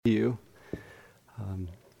you. Um,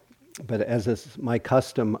 but as is my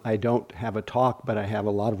custom, I don't have a talk, but I have a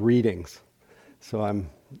lot of readings. So I'm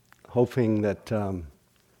hoping that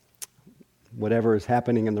whatever is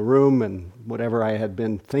happening in the room and whatever I had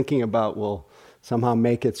been thinking about will somehow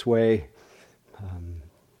make its way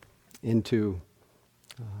into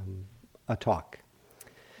a talk.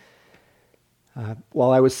 While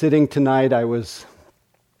I was sitting tonight, I was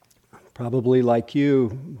probably like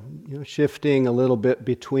you, shifting a little bit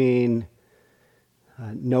between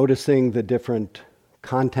noticing the different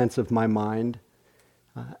contents of my mind,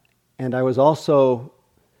 and I was also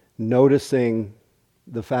noticing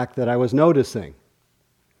the fact that I was noticing.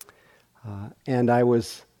 And I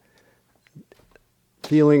was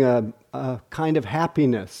feeling a kind of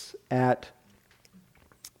happiness at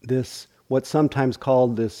this, what's sometimes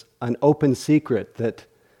called an open secret, that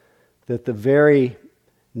the very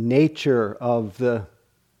nature of the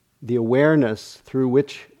awareness through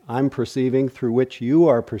which I'm perceiving, through which you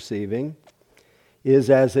are perceiving, is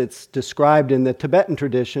as it's described in the Tibetan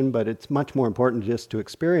tradition, but it's much more important just to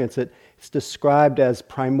experience it. It's described as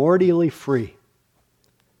primordially free.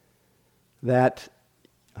 That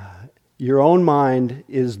your own mind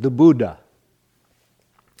is the Buddha.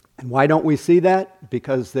 And why don't we see that?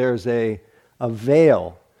 Because there's a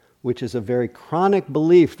veil, which is a very chronic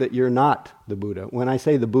belief that you're not the Buddha. When I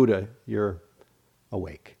say the Buddha, you're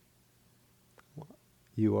awake.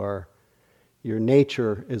 Your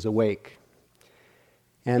nature is awake.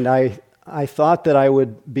 And I thought that I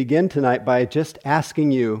would begin tonight by just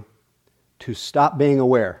asking you to stop being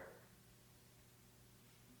aware.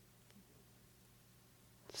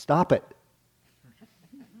 Stop it.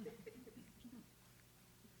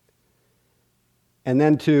 And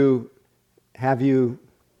then to have you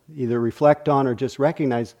either reflect on or just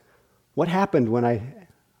recognize what happened when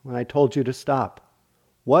I told you to stop.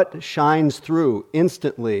 What shines through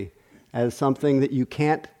instantly as something that you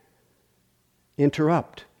can't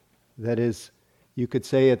interrupt? That is, you could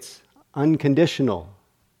say it's unconditional,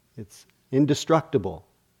 it's indestructible.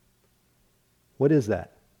 What is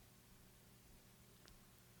that?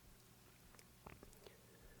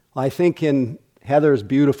 I think in Heather's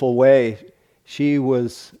beautiful way, she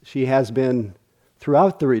has been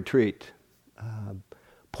throughout the retreat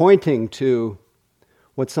pointing to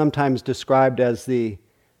what's sometimes described as the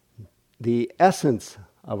essence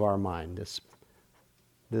of our mind.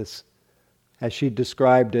 This, as she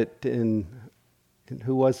described it in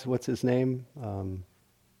what's his name?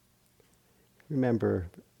 Remember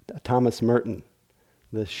Thomas Merton,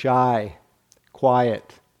 the shy,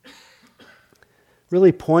 quiet.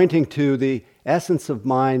 Really pointing to the essence of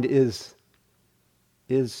mind is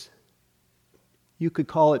you could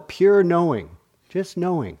call it pure knowing, just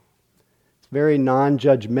knowing. It's very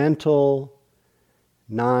non-judgmental,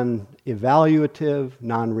 non-evaluative,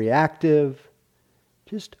 non-reactive,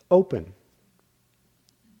 just open.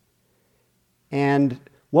 And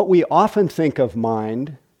what we often think of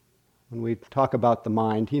mind, when we talk about the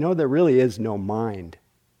mind, there really is no mind.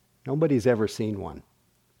 Nobody's ever seen one.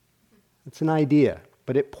 It's an idea,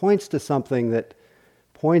 but it points to something that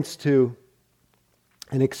points to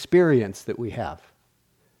an experience that we have.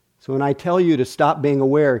 So when I tell you to stop being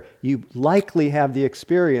aware, you likely have the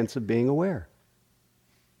experience of being aware.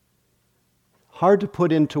 Hard to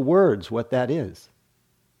put into words what that is.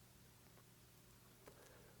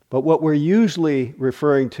 But what we're usually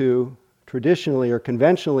referring to, traditionally or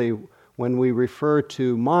conventionally, when we refer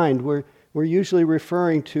to mind, we're usually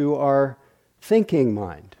referring to our thinking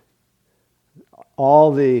mind.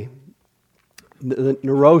 All the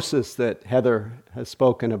neurosis that Heather has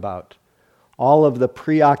spoken about, all of the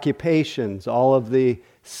preoccupations, all of the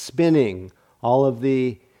spinning, all of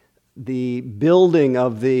the building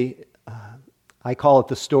of I call it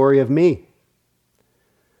the story of me.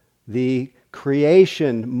 The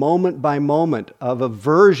creation, moment by moment, of a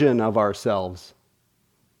version of ourselves,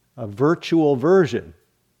 a virtual version.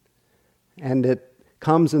 And it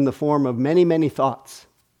comes in the form of many, many thoughts.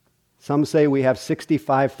 Some say we have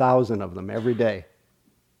 65,000 of them every day,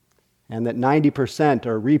 and that 90%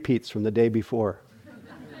 are repeats from the day before.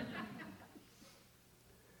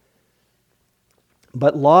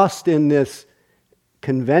 But lost in this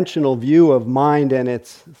conventional view of mind and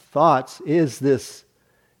its thoughts is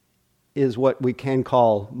what we can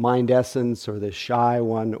call mind essence, or the shy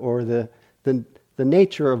one, or the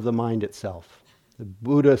nature of the mind itself. The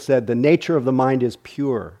Buddha said the nature of the mind is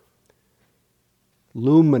pure,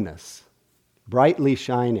 luminous, brightly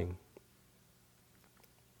shining.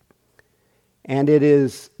 And it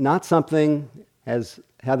is not something, as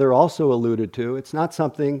Heather also alluded to, it's not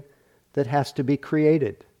something that has to be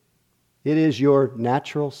created. It is your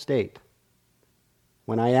natural state.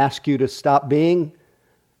 When I ask you to stop being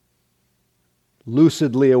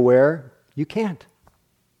lucidly aware, you can't.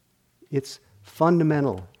 It's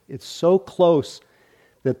fundamental. It's so close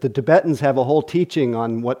that the Tibetans have a whole teaching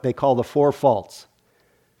on what they call the four faults.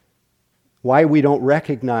 Why we don't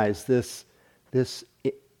recognize this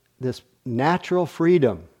natural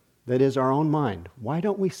freedom that is our own mind. Why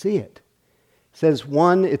don't we see it? It says,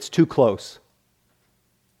 1, it's too close.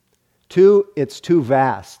 2, it's too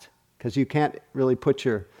vast, because you can't really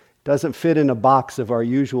doesn't fit in a box of our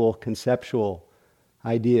usual conceptual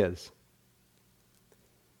ideas.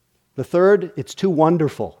 The 3rd, it's too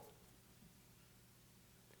wonderful.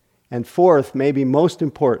 And 4th, maybe most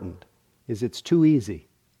important, is it's too easy.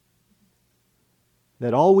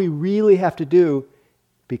 That all we really have to do,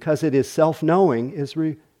 because it is self-knowing,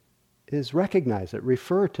 is recognize it,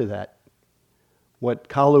 refer to that. What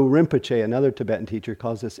Kalu Rinpoche, another Tibetan teacher,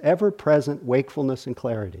 calls this ever-present wakefulness and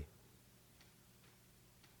clarity.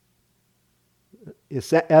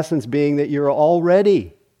 Its essence being that you're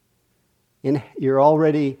already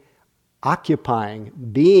occupying,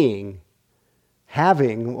 being,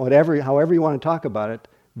 having, however you want to talk about it,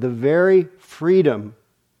 the very freedom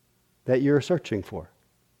that you're searching for.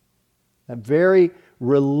 That very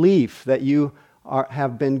relief that you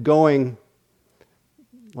have been going,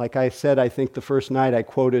 like I said, I think the first night I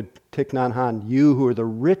quoted Thich Nhat Hanh, you who are the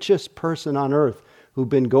richest person on earth who've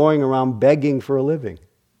been going around begging for a living.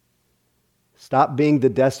 Stop being the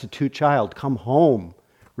destitute child. Come home.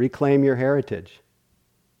 Reclaim your heritage.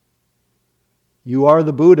 You are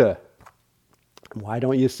the Buddha. Why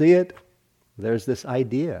don't you see it? There's this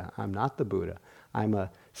idea. I'm not the Buddha. I'm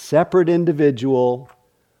a separate individual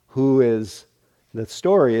the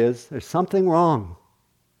story is, there's something wrong.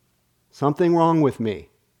 Something wrong with me.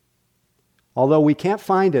 Although we can't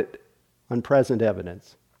find it on present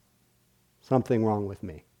evidence. Something wrong with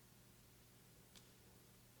me.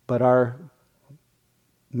 But our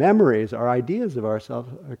memories, our ideas of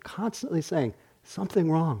ourselves are constantly saying,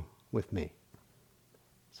 something wrong with me.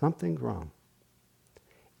 Something's wrong.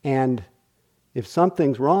 And if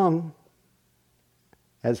something's wrong,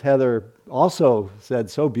 as Heather also said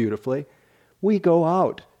so beautifully, we go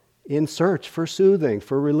out in search for soothing,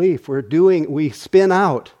 for relief. We spin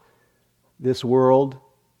out this world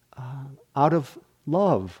out of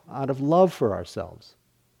love for ourselves.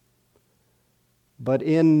 But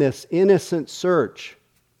in this innocent search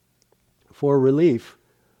for relief,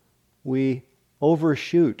 we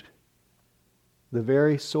overshoot the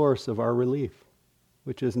very source of our relief,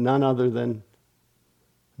 which is none other than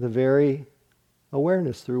the very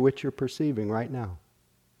awareness through which you're perceiving right now.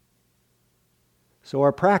 So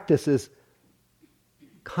our practice is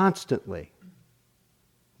constantly,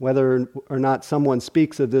 whether or not someone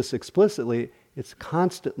speaks of this explicitly, it's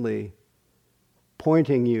constantly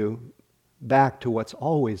pointing you back to what's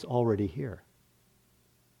always already here.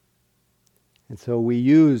 And so we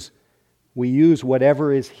use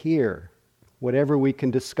whatever is here, whatever we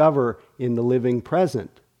can discover in the living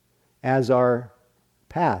present as our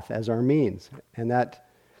path, as our means. And that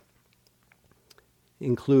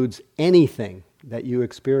includes anything that you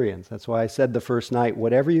experience. That's why I said the first night,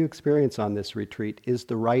 whatever you experience on this retreat is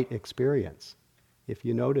the right experience, if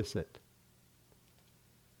you notice it.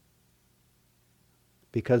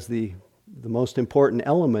 Because the most important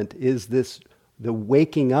element is the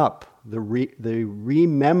waking up, the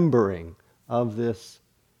remembering of this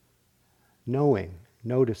knowing,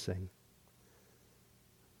 noticing,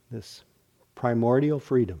 this primordial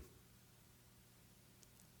freedom.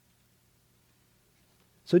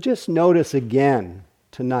 So just notice again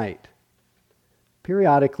tonight.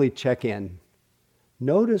 Periodically check in.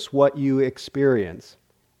 Notice what you experience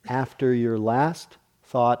after your last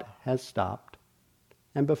thought has stopped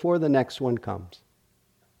and before the next one comes.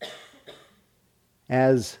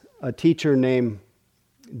 As a teacher named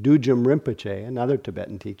Dujum Rinpoche, another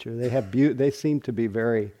Tibetan teacher, they seem to be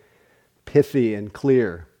very pithy and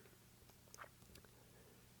clear.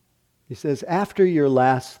 He says, after your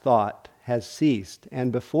last thought has ceased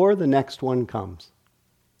and before the next one comes,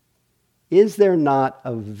 is there not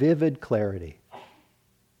a vivid clarity?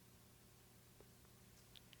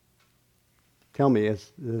 Tell me,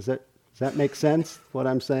 does that make sense, what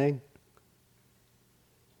I'm saying?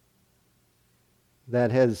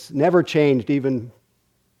 That has never changed even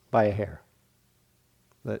by a hair.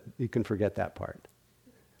 But you can forget that part.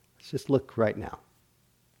 Let's just look right now.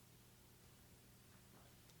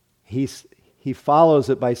 He follows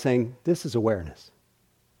it by saying, this is awareness.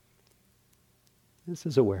 This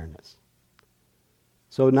is awareness.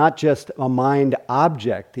 So not just a mind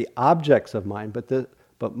object, the objects of mind,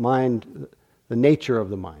 but mind, the nature of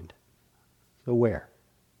the mind. Aware.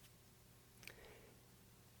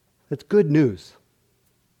 That's good news.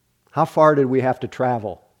 How far did we have to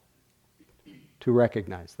travel to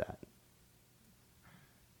recognize that?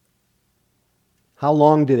 How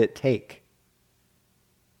long did it take?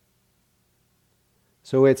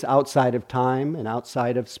 So it's outside of time and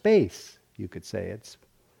outside of space, you could say.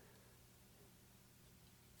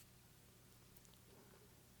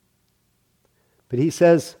 But he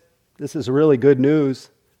says, this is really good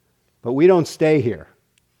news, but we don't stay here.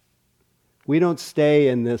 We don't stay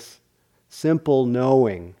in this simple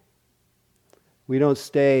knowing. We don't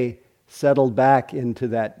stay settled back into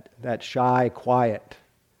that shy quiet,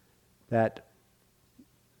 that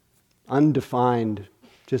undefined,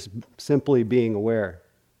 just simply being aware.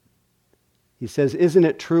 He says, isn't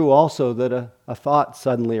it true also that a thought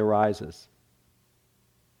suddenly arises?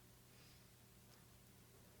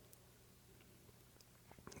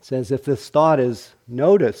 It says, if this thought is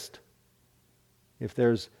noticed, if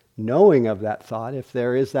there's knowing of that thought, if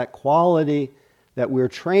there is that quality that we're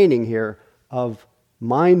training here of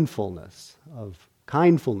mindfulness, of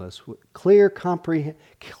kindfulness,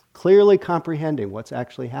 clearly comprehending what's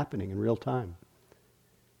actually happening in real time.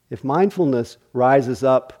 If mindfulness rises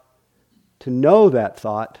up to know that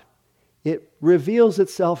thought, it reveals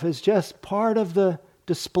itself as just part of the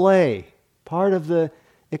display, part of the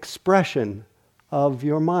expression of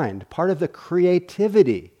your mind, part of the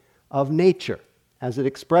creativity of nature as it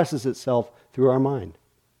expresses itself through our mind.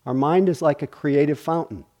 Our mind is like a creative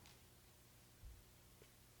fountain.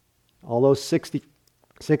 All those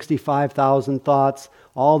 65,000 thoughts,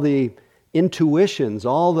 all the intuitions,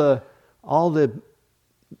 all the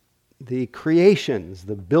creations,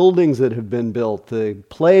 the buildings that have been built, the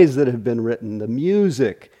plays that have been written, the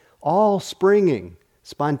music, all springing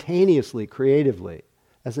spontaneously, creatively,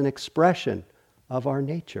 as an expression of our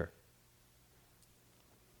nature.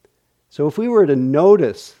 So if we were to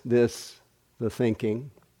notice the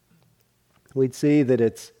thinking, we'd see that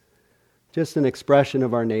it's just an expression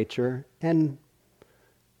of our nature, and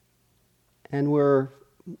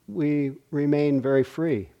we remain very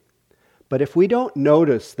free. But if we don't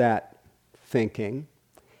notice that thinking,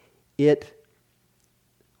 he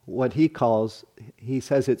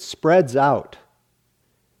says it spreads out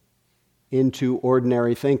into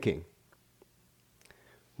ordinary thinking,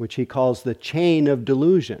 which he calls the chain of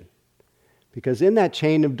delusion. Because in that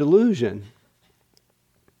chain of delusion,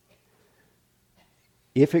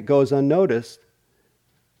 if it goes unnoticed,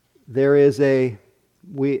 there is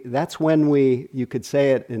that's when you could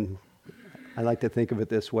say it, and I like to think of it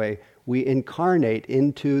this way, we incarnate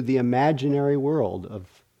into the imaginary world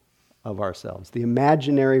of ourselves, the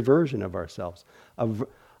imaginary version of ourselves,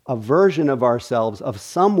 a version of ourselves of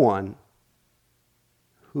someone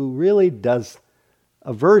who really does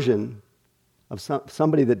a version of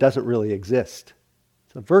somebody that doesn't really exist.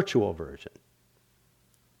 It's a virtual version.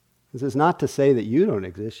 This is not to say that you don't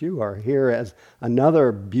exist. You are here as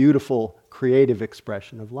another beautiful, creative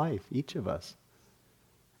expression of life, each of us.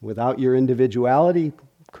 Without your individuality,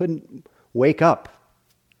 couldn't wake up.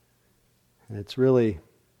 And it's really,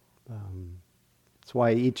 it's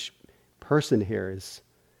why each person here is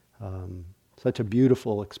such a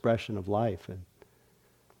beautiful expression of life. And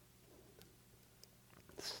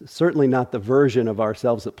it's certainly not the version of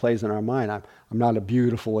ourselves that plays in our mind. I'm not a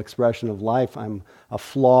beautiful expression of life. I'm a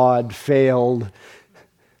flawed, failed,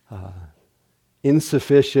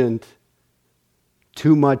 insufficient,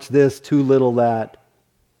 too much this, too little that.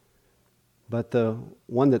 But the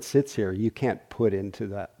one that sits here, you can't put into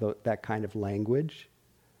that kind of language,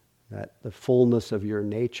 that the fullness of your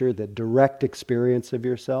nature, the direct experience of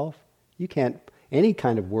yourself. You can't. Any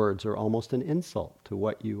kind of words are almost an insult to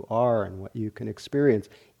what you are and what you can experience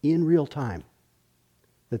in real time.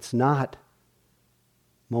 That's not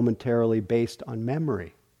momentarily based on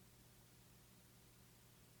memory.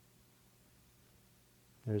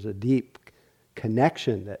 There's a deep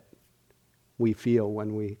connection that we feel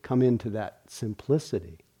when we come into that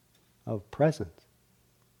simplicity of presence.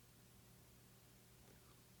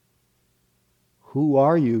 Who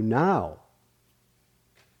are you now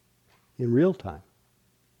in real time?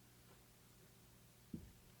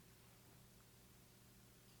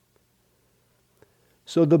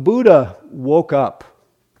 So the Buddha woke up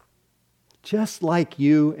just like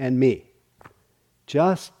you and me,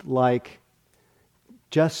 just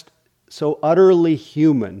so utterly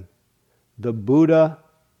human. The Buddha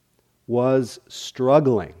was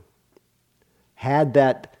struggling, had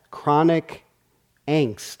that chronic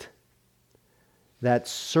angst, that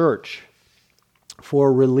search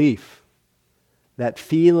for relief, that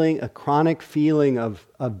feeling, a chronic feeling of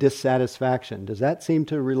dissatisfaction. Does that seem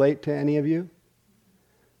to relate to any of you?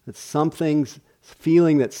 That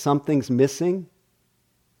feeling that something's missing,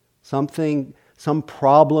 Some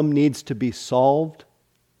problem needs to be solved.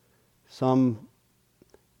 Some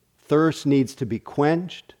thirst needs to be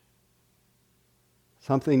quenched.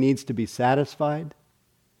 Something needs to be satisfied.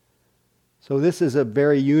 So this is a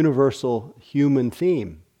very universal human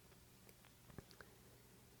theme.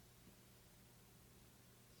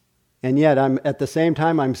 And yet, at the same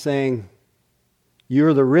time, I'm saying,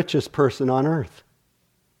 you're the richest person on earth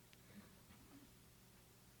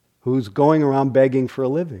who's going around begging for a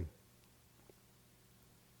living.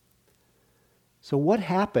 So what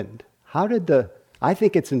happened? I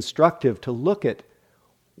think it's instructive to look at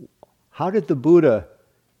how did the Buddha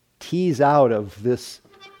tease out of this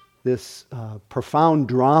profound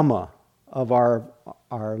drama of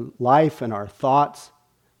our life and our thoughts?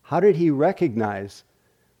 How did he recognize?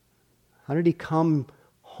 How did he come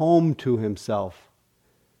home to himself?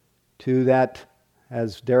 To that,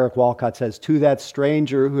 as Derek Walcott says, to that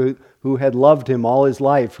stranger who had loved him all his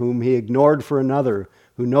life, whom he ignored for another,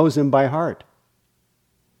 who knows him by heart.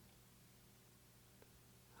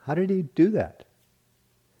 How did he do that?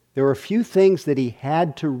 There were a few things that he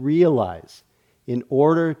had to realize in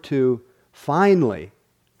order to finally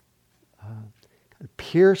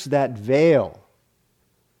pierce that veil,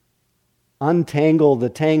 untangle the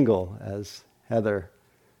tangle, as Heather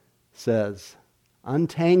says,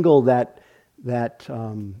 untangle that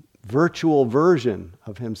virtual version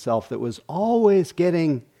of himself that was always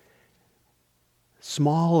getting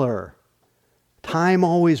smaller, time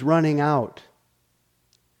always running out,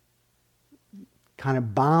 kind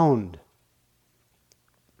of bound.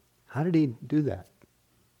 How did he do that?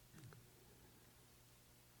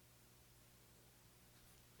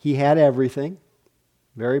 He had everything,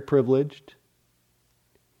 very privileged.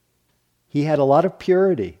 He had a lot of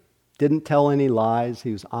purity, didn't tell any lies,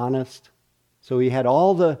 he was honest. So he had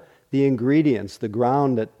all the ingredients, the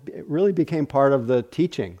ground that really became part of the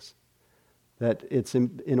teachings. That it's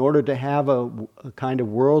in order to have a kind of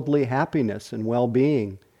worldly happiness and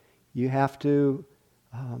well-being, you have to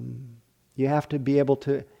be able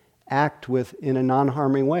to act in a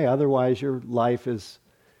non-harming way. Otherwise, your life is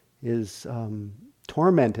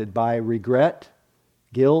tormented by regret,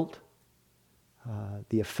 guilt,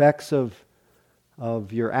 the effects of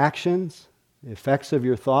your actions, the effects of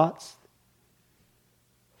your thoughts,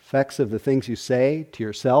 effects of the things you say to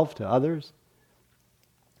yourself, to others.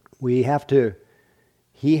 He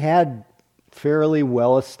had fairly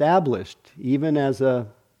well established, even as a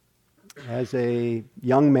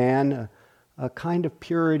young man, a kind of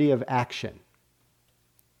purity of action.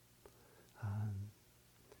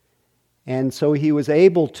 And so he was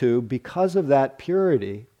able to, because of that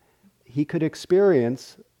purity, he could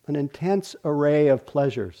experience an intense array of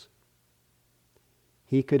pleasures.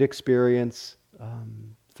 He could experience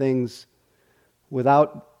things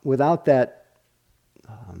without that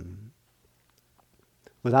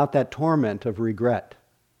torment of regret,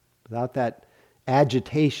 without that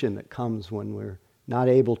agitation that comes when we're not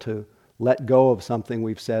able to let go of something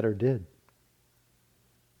we've said or did.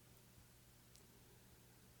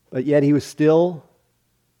 But yet he was still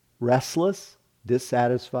restless,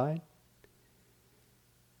 dissatisfied,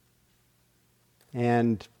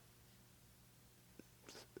 and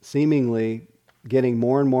seemingly getting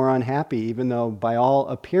more and more unhappy, even though by all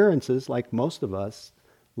appearances, like most of us,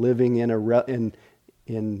 living in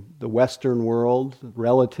the Western world,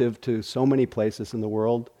 relative to so many places in the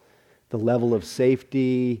world, the level of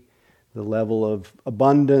safety, the level of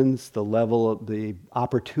abundance, the level of the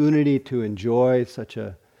opportunity to enjoy such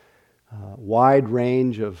a wide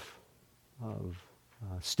range of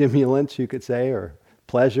stimulants, you could say, or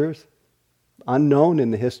pleasures, unknown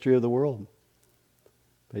in the history of the world.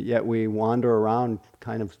 But yet we wander around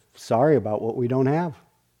kind of sorry about what we don't have.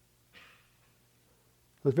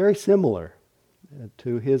 It was very similar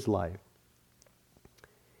to his life.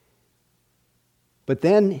 But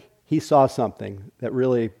then he saw something that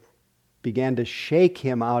really began to shake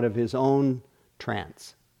him out of his own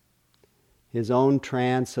trance. His own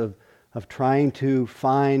trance of trying to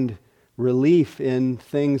find relief in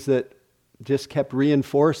things that just kept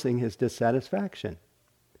reinforcing his dissatisfaction.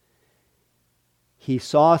 He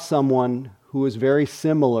saw someone who was very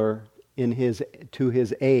similar to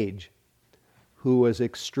his age, who was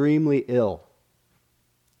extremely ill.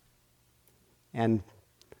 And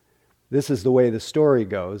this is the way the story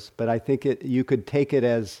goes, but I think you could take it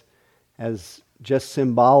as just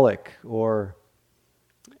symbolic or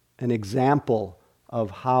an example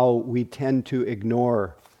of how we tend to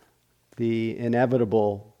ignore the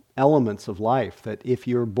inevitable elements of life. That if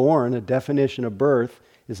you're born, a definition of birth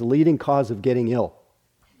is the leading cause of getting ill.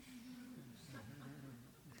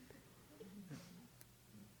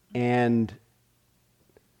 And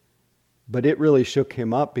But it really shook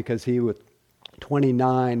him up because he was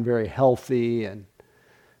 29, very healthy, and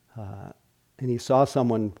he saw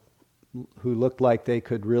someone who looked like they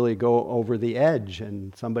could really go over the edge,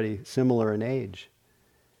 and somebody similar in age.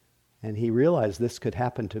 And he realized this could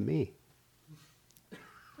happen to me.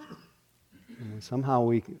 And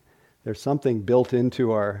somehow there's something built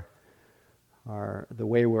into our the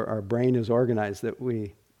way our brain is organized that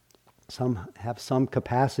we have some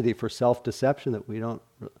capacity for self-deception that we don't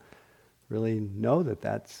really know that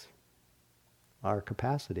that's our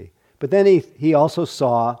capacity. But then he also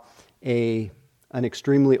saw an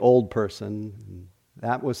extremely old person.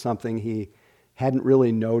 That was something he hadn't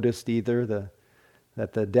really noticed either,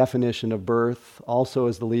 that the definition of birth also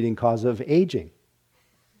is the leading cause of aging.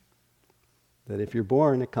 That if you're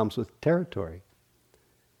born, it comes with territory.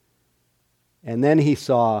 And then he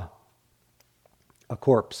saw a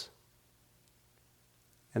corpse.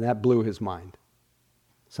 And that blew his mind.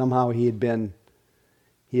 Somehow he had been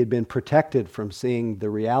protected from seeing the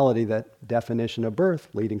reality that definition of birth,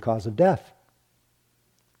 leading cause of death.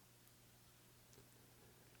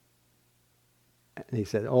 And he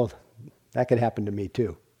said, oh, that could happen to me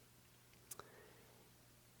too.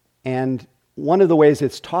 And one of the ways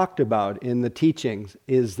it's talked about in the teachings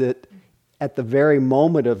is that at the very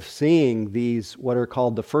moment of seeing these, what are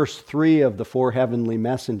called the first three of the four heavenly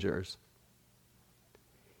messengers,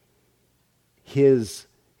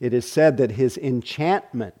 it is said that his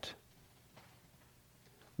enchantment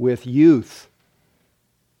with youth,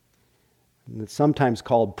 and it's sometimes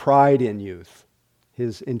called pride in youth,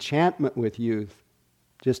 his enchantment with youth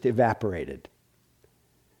just evaporated.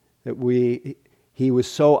 That he was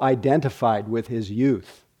so identified with his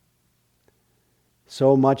youth.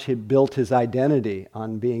 So much he built his identity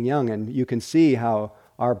on being young. And you can see how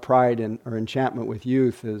our pride or enchantment with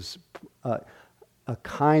youth is a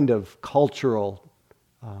kind of cultural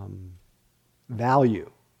value.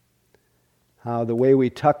 How the way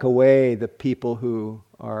we tuck away the people who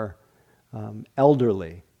are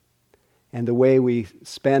elderly, and the way we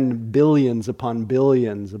spend billions upon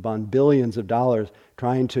billions of dollars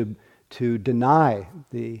trying to deny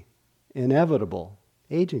the inevitable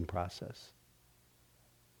aging process.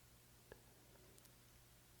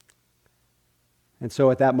 And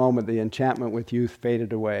so at that moment, the enchantment with youth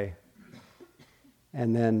faded away.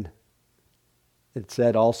 And then it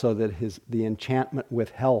said also that the enchantment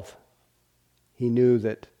with health, he knew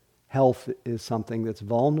that health is something that's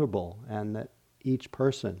vulnerable, and that each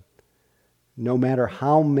person, no matter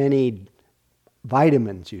how many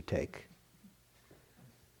vitamins you take,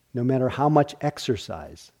 no matter how much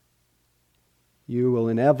exercise, you will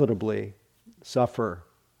inevitably suffer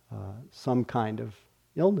some kind of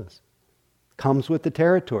illness. Comes with the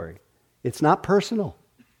territory. It's not personal.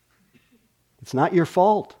 It's not your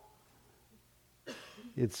fault.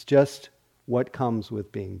 It's just what comes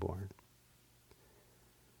with being born.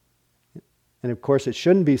 And of course, it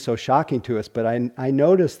shouldn't be so shocking to us, but I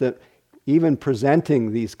notice that even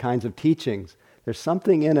presenting these kinds of teachings, there's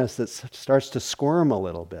something in us that starts to squirm a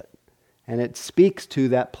little bit. And it speaks to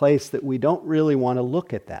that place that we don't really want to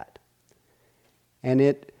look at that. And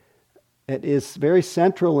it is very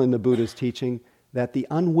central in the Buddha's teaching that the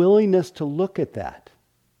unwillingness to look at that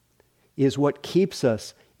is what keeps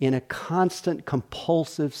us in a constant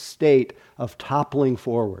compulsive state of toppling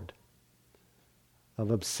forward, of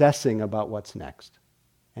obsessing about what's next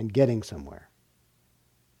and getting somewhere.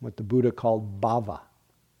 What the Buddha called bhava.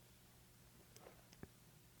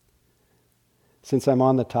 Since I'm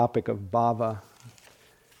on the topic of bhava,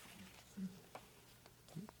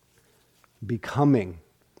 becoming,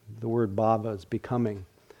 the word bhava is becoming.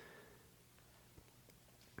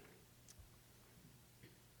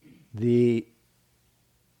 The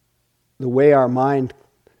way our mind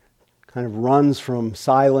kind of runs from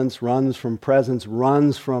silence, runs from presence,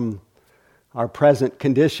 runs from our present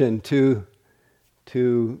condition to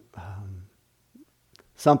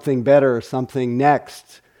something better, something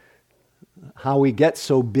next. How we get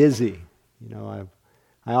so busy. You know,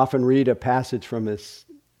 I often read a passage from this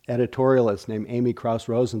editorialist named Amy Krauss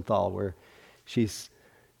Rosenthal where she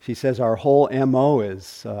says our whole MO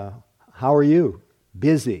is, how are you?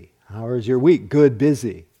 Busy. How is your week? Good,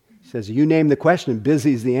 busy. She says, you name the question,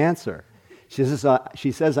 busy is the answer. She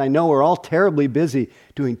says, I know we're all terribly busy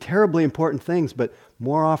doing terribly important things, but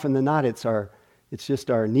more often than not, it's just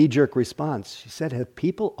our knee-jerk response. She said, have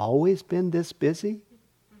people always been this busy?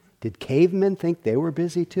 Did cavemen think they were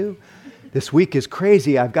busy too? This week is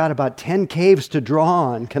crazy. I've got about 10 caves to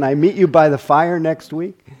draw on. Can I meet you by the fire next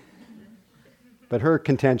week? But her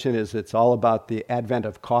contention is it's all about the advent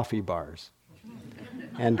of coffee bars.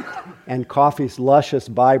 and coffee's luscious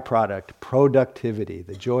byproduct, productivity,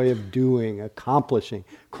 the joy of doing, accomplishing,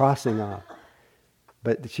 crossing off.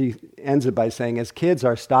 But she ends it by saying, as kids,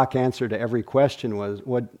 our stock answer to every question was,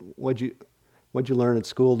 what'd you learn at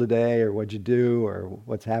school today, or what'd you do, or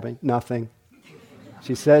what's happening? Nothing.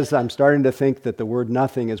 She says, I'm starting to think that the word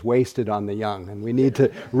nothing is wasted on the young, and we need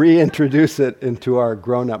to reintroduce it into our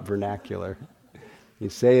grown-up vernacular. You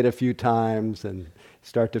say it a few times and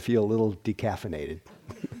start to feel a little decaffeinated,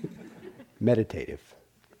 meditative.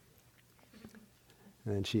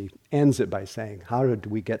 And she ends it by saying, how did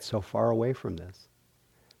we get so far away from this?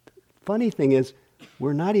 Funny thing is,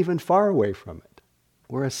 we're not even far away from it.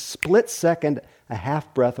 We're a split second, a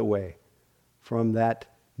half breath away from that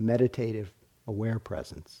meditative, aware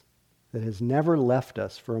presence that has never left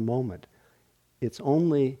us for a moment.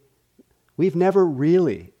 We've never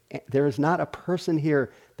really, there is not a person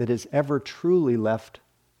here that has ever truly left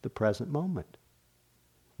the present moment.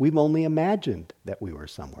 We've only imagined that we were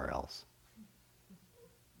somewhere else.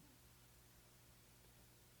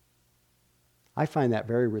 I find that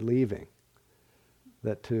very relieving,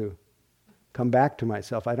 that to come back to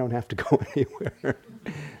myself, I don't have to go anywhere.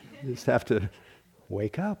 I just have to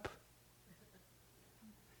wake up.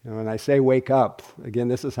 When I say wake up, again,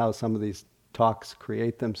 this is how some of these talks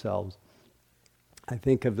create themselves. I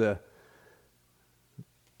think of the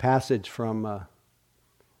passage from a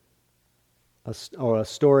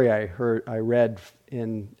story I read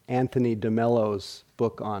in Anthony DeMello's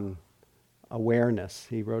book on awareness.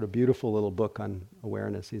 He wrote a beautiful little book on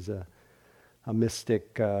awareness. He's a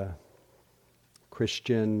mystic,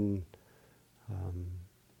 Christian,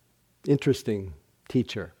 interesting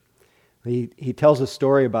teacher. He tells a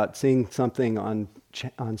story about seeing something on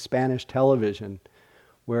Spanish television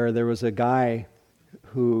where there was a guy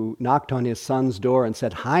who knocked on his son's door and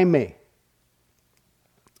said, Jaime,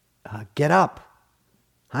 get up.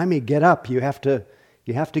 Jaime, get up. You have to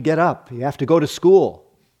get up. You have to go to school.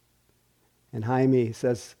 And Jaime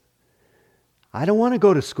says, I don't want to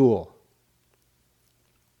go to school.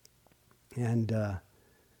 And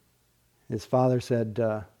his father said,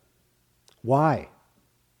 why?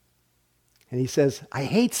 And he says, I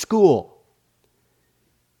hate school.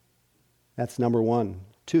 That's number one.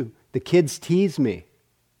 2, the kids tease me.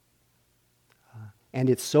 And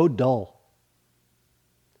it's so dull.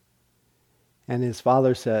 And his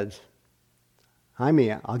father says,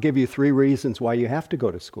 Jaime, I'll give you 3 reasons why you have to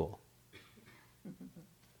go to school.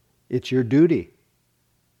 It's your duty.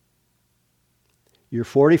 You're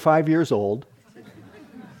 45 years old,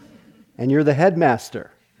 and you're the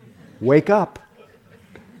headmaster. Wake up.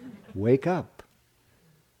 Wake up.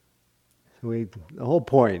 The whole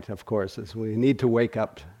point, of course, is we need to wake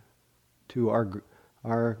up to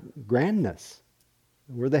our grandness.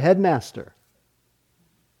 We're the headmaster.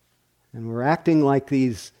 And we're acting like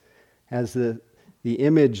these, as the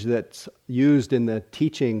image that's used in the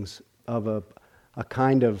teachings of a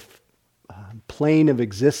kind of plane of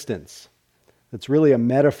existence. It's really a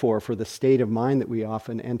metaphor for the state of mind that we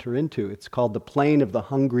often enter into. It's called the plane of the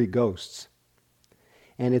hungry ghosts.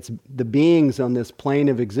 And it's the beings on this plane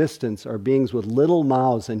of existence are beings with little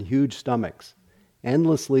mouths and huge stomachs,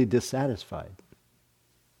 endlessly dissatisfied,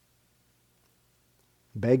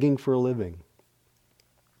 begging for a living.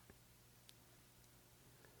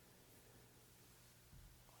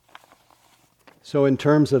 So in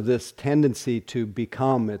terms of this tendency to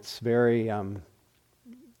become, it's very,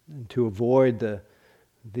 to avoid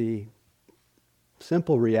the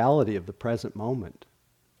simple reality of the present moment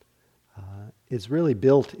is really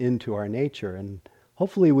built into our nature. And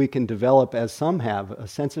hopefully we can develop, as some have, a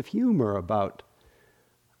sense of humor about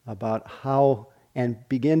how, and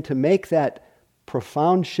begin to make that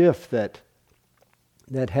profound shift that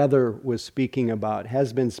Heather was speaking about,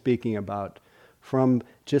 has been speaking about, from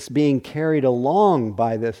just being carried along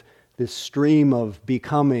by this stream of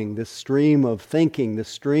becoming, this stream of thinking, this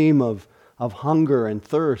stream of hunger and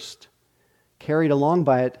thirst, carried along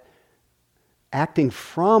by it, acting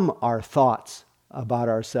from our thoughts about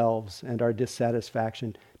ourselves and our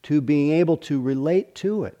dissatisfaction, to being able to relate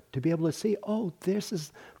to it, to be able to see, oh, this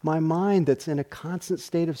is my mind that's in a constant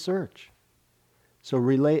state of search. So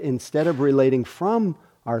instead of relating from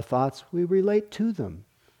our thoughts, we relate to them.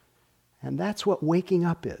 And that's what waking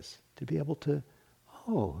up is, to be able to,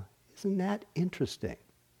 oh, isn't that interesting?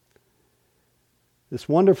 This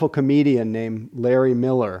wonderful comedian named Larry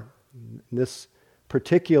Miller, this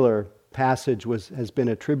particular passage has been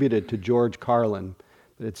attributed to George Carlin.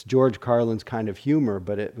 It's George Carlin's kind of humor,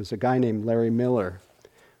 but it was a guy named Larry Miller.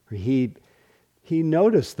 He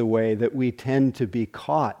noticed the way that we tend to be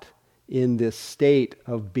caught in this state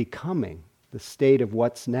of becoming, the state of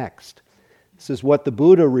what's next. This is what the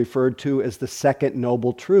Buddha referred to as the second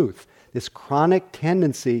noble truth. This chronic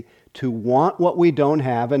tendency to want what we don't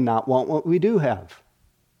have and not want what we do have.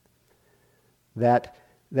 That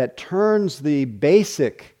turns the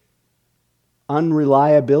basic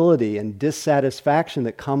unreliability and dissatisfaction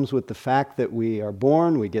that comes with the fact that we are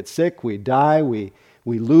born, we get sick, we die, we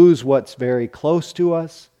lose what's very close to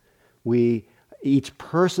us. Each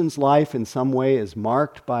person's life in some way is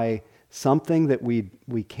marked by something that we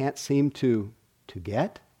can't seem to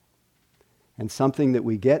get, and something that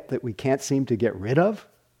we get that we can't seem to get rid of.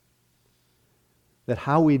 That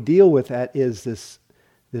how we deal with that is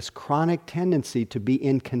this chronic tendency to be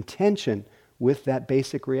in contention with that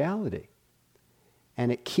basic reality.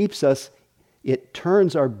 And it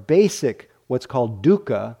turns our basic, what's called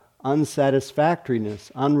dukkha,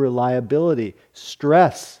 unsatisfactoriness, unreliability,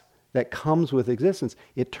 stress that comes with existence,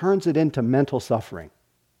 it turns it into mental suffering.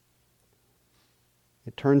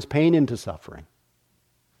 It turns pain into suffering.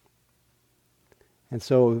 And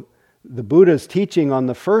so the Buddha's teaching on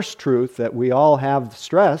the first truth, that we all have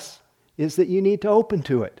stress, is that you need to open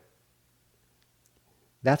to it.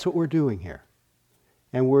 That's what we're doing here.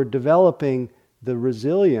 And we're developing the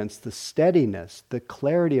resilience, the steadiness, the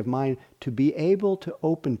clarity of mind to be able to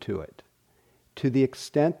open to it, to the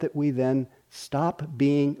extent that we then stop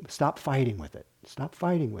fighting with it, stop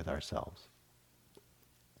fighting with ourselves.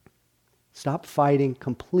 Stop fighting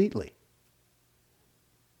completely.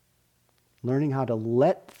 Learning how to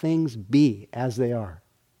let things be as they are.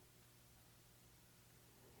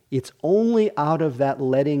 It's only out of that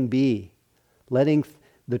letting be, letting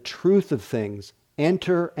the truth of things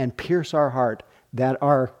enter and pierce our heart, that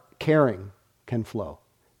our caring can flow,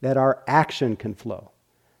 that our action can flow.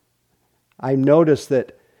 I noticed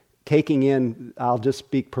that taking in, I'll just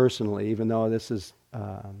speak personally, even though this is,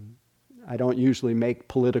 I don't usually make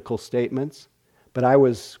political statements, but I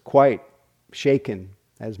was quite shaken,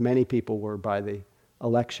 as many people were, by the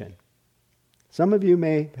election. Some of you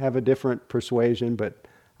may have a different persuasion, but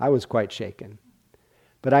I was quite shaken.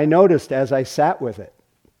 But I noticed as I sat with it,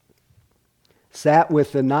 sat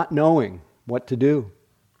with the not knowing what to do,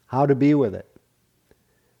 how to be with it,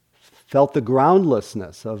 felt the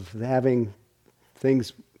groundlessness of having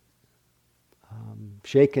things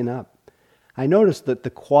shaken up. I noticed that the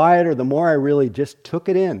quieter, the more I really just took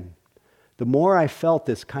it in, the more I felt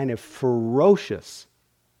this kind of ferocious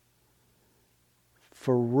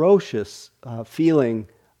feeling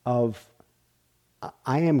of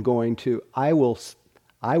I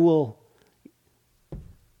will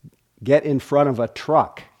get in front of a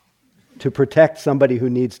truck to protect somebody who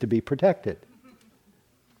needs to be protected.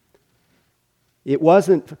 It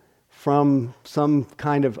wasn't from some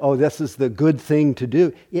kind of, this is the good thing to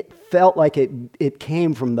do. It felt like it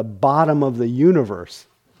came from the bottom of the universe.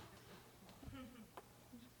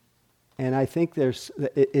 And I think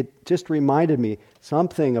it just reminded me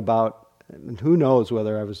something about, and who knows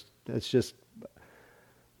whether it's just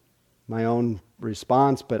my own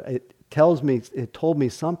response, but it told me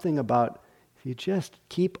something about if you just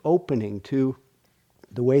keep opening to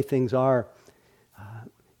the way things are,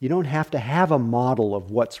 you don't have to have a model of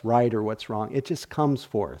what's right or what's wrong. It just comes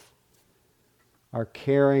forth. Our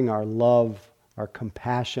caring, our love, our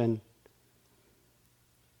compassion,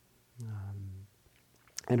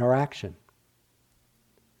 and our action.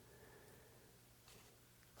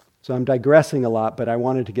 So I'm digressing a lot, but I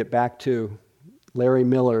wanted to get back to Larry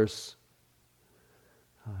Miller's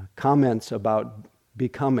comments about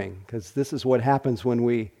becoming, because this is what happens when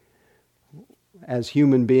we, as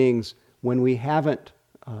human beings, when we haven't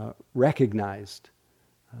recognized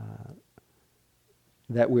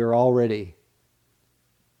that we're already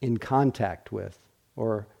in contact with,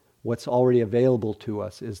 or what's already available to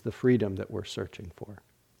us is the freedom that we're searching for.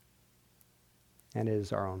 And it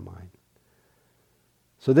is our own mind.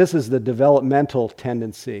 So this is the developmental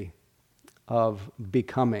tendency of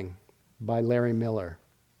becoming by Larry Miller.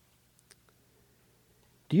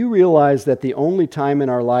 Do you realize that the only time in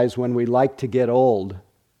our lives when we like to get old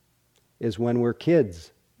is when we're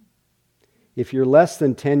kids? If you're less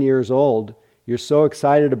than 10 years old, you're so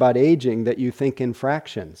excited about aging that you think in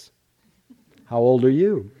fractions. How old are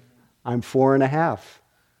you? I'm 4.5.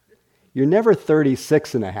 You're never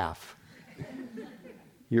 36.5.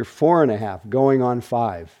 You're 4.5, going on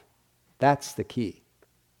 5. That's the key.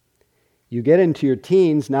 You get into your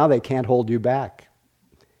teens, now they can't hold you back.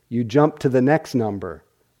 You jump to the next number,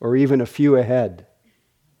 or even a few ahead.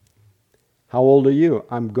 How old are you?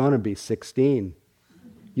 I'm going to be 16.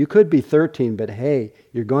 You could be 13, but hey,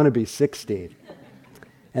 you're going to be 16.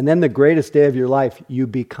 And then the greatest day of your life, you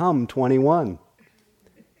become 21.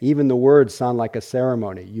 Even the words sound like a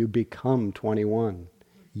ceremony. You become 21.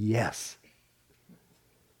 Yes.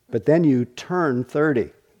 But then you turn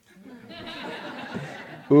 30.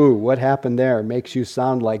 Ooh, what happened there? Makes you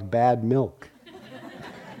sound like bad milk.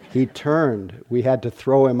 He turned. We had to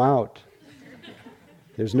throw him out.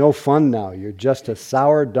 There's no fun now. You're just a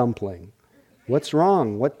sour dumpling. What's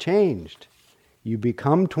wrong? What changed? You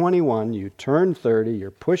become 21, you turn 30,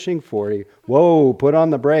 you're pushing 40. Whoa, put on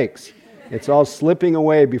the brakes. It's all slipping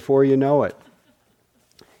away before you know it.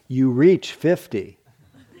 You reach 50,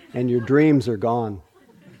 and your dreams are gone.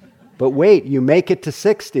 But wait, you make it to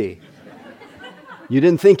 60. You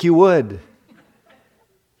didn't think you would.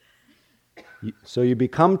 So you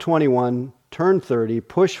become 21, turn 30,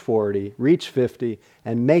 push 40, reach 50,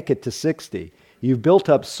 and make it to 60. You've built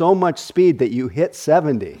up so much speed that you hit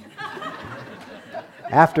 70.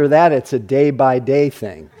 After that, it's a day-by-day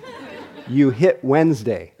thing. You hit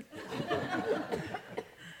Wednesday.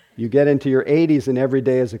 You get into your 80s and every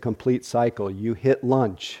day is a complete cycle. You hit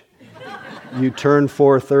lunch. You turn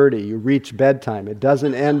 4:30. You reach bedtime. It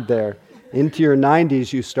doesn't end there. Into your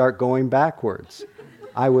 90s, you start going backwards.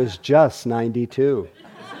 I was just 92.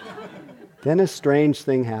 Then a strange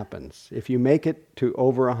thing happens. If you make it to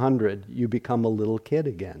over 100, you become a little kid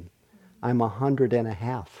again. I'm 100 and a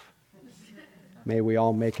half. May we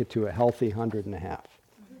all make it to a healthy 100 and a half.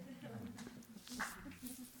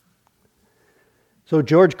 So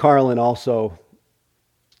George Carlin also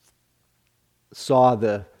saw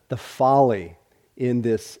the folly in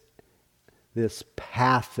this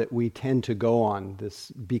path that we tend to go on, this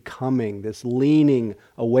becoming, this leaning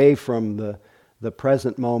away from the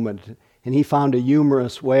present moment. And he found a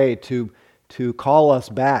humorous way to call us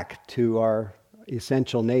back to our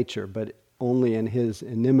essential nature, but only in his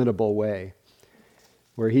inimitable way,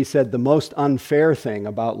 where he said the most unfair thing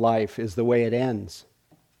about life is the way it ends.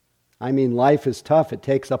 I mean, life is tough. It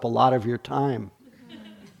takes up a lot of your time.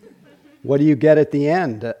 What do you get at the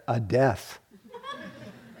end? A death.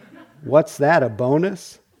 What's that, a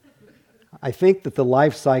bonus? I think that the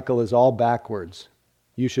life cycle is all backwards.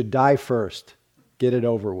 You should die first. Get it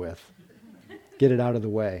over with. Get it out of the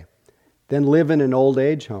way. Then live in an old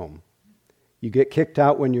age home. You get kicked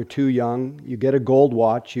out when you're too young. You get a gold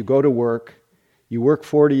watch. You go to work. You work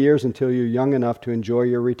 40 years until you're young enough to enjoy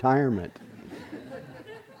your retirement.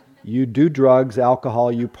 You do drugs,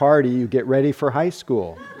 alcohol, you party, you get ready for high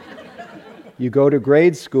school. You go to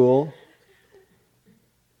grade school.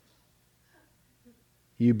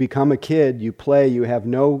 You become a kid, you play, you have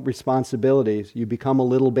no responsibilities, you become a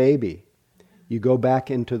little baby. You go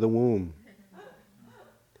back into the womb.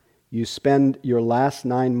 You spend your last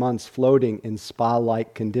 9 months floating in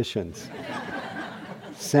spa-like conditions.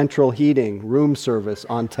 Central heating, room service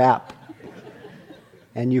on tap.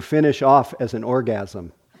 And you finish off as an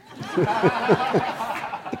orgasm.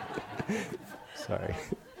 Sorry.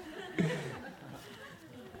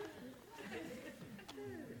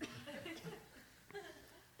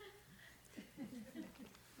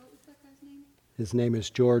 His name is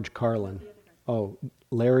George Carlin. Oh,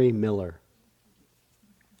 Larry Miller.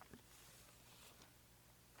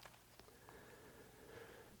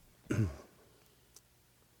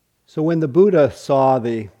 So when the Buddha saw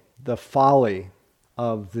the folly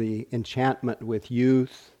of the enchantment with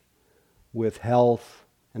youth, with health,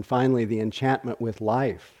 and finally the enchantment with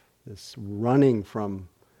life, this running from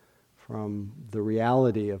the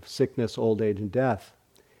reality of sickness, old age, and death,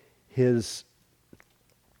 his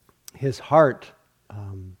heart,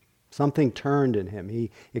 something turned in him.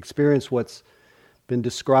 He experienced what's been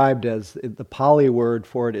described as, the Pali word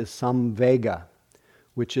for it is samvega,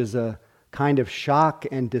 which is a kind of shock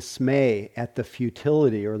and dismay at the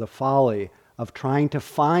futility or the folly of trying to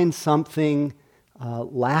find something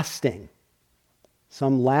lasting,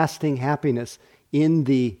 some lasting happiness in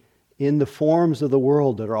the forms of the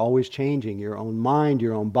world that are always changing. Your own mind,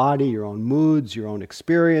 your own body, your own moods, your own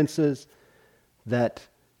experiences, that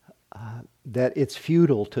it's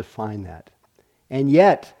futile to find that. And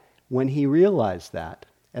yet, when he realized that,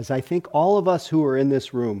 as I think all of us who are in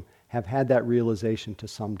this room have had that realization to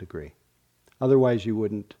some degree, otherwise you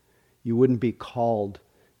wouldn't be called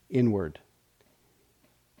inward.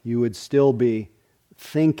 You would still be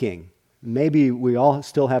thinking, maybe we all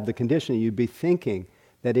still have the conditioning, you'd be thinking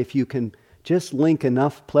that if you can just link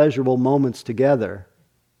enough pleasurable moments together,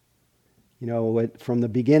 from the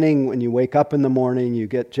beginning, when you wake up in the morning, you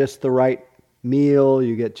get just the right meal,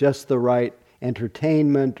 you get just the right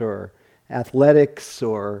entertainment or athletics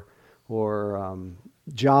or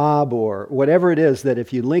job or whatever it is, that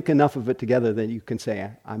if you link enough of it together, then you can say,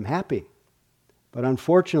 I'm happy. But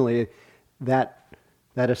unfortunately, that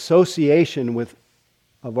association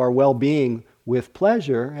of our well-being with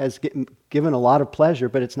pleasure has given a lot of pleasure,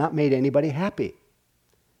 but it's not made anybody happy.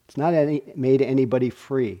 It's not made anybody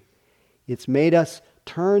free. It's made us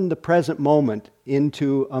turn the present moment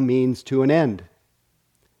into a means to an end,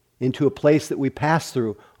 into a place that we pass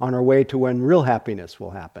through on our way to when real happiness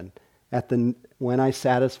will happen, when I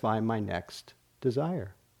satisfy my next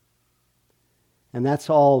desire. And that's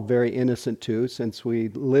all very innocent too, since we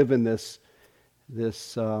live in this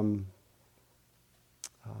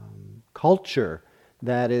culture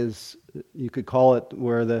that is, you could call it,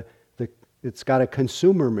 where it's got a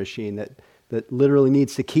consumer machine that literally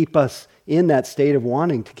needs to keep us in that state of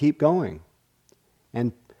wanting to keep going,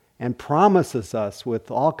 and promises us with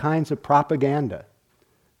all kinds of propaganda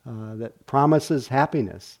that promises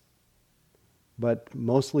happiness, but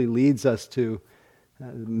mostly leads us to,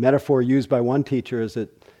 metaphor used by one teacher is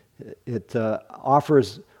it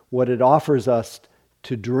offers, what it offers us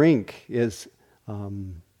to drink is,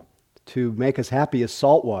 to make us happy, is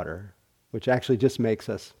salt water, which actually just makes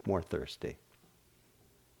us more thirsty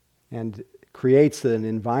and creates an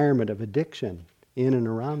environment of addiction in and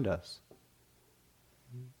around us.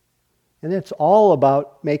 And it's all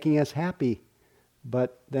about making us happy,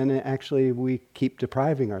 but then actually we keep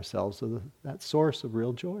depriving ourselves of that source of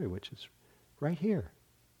real joy, which is right here,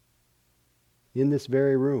 in this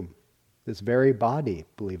very room, this very body,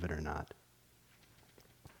 believe it or not.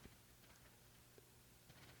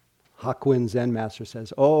 Hakuin Zen Master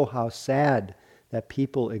says, "Oh, how sad that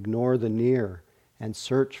people ignore the near and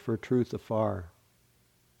search for truth afar."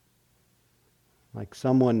 Like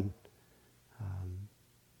someone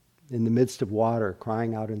in the midst of water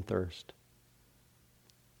crying out in thirst.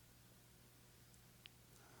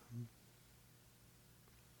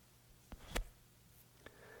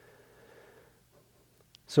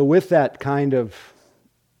 So with that kind of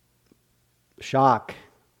shock,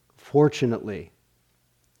 fortunately,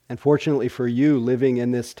 and fortunately for you, living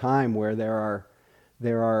in this time where there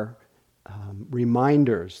are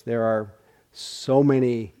reminders, there are so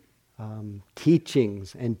many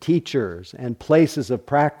teachings and teachers and places of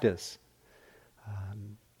practice,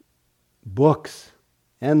 books,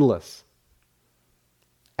 endless,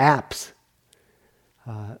 apps.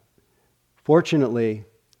 Fortunately,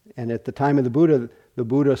 and at the time of the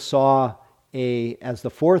Buddha saw as the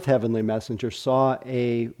fourth heavenly messenger, saw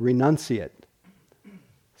a renunciate.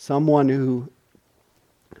 Someone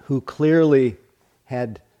who clearly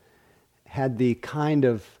had the kind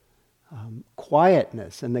of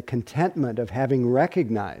quietness and the contentment of having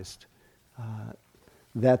recognized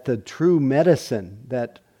that the true medicine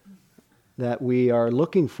that we are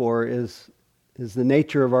looking for is the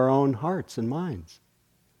nature of our own hearts and minds.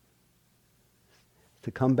 To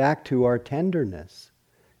come back to our tenderness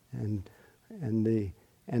and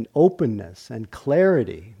openness and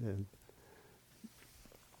clarity.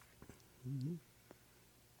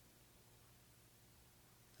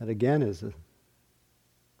 That again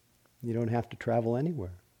you don't have to travel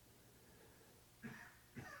anywhere.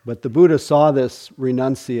 But the Buddha saw this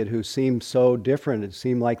renunciate who seemed so different. It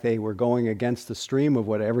seemed like they were going against the stream of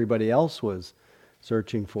what everybody else was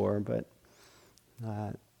searching for. But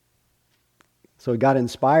so he got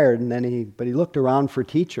inspired, and then he looked around for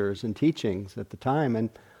teachers and teachings at the time, and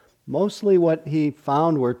mostly what he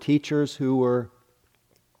found were teachers who were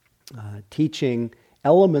teaching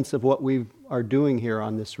elements of what we are doing here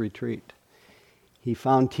on this retreat. He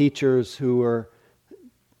found teachers who were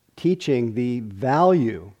teaching the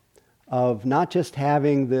value of not just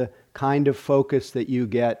having the kind of focus that you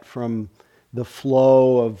get from the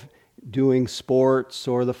flow of doing sports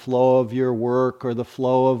or the flow of your work or the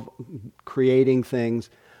flow of creating things,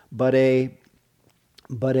 but a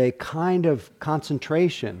kind of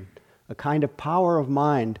concentration, a kind of power of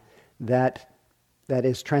mind that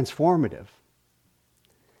is transformative.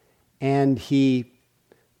 And he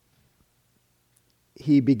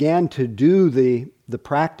began to do the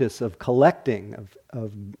practice of collecting,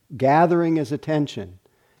 of gathering his attention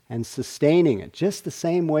and sustaining it, just the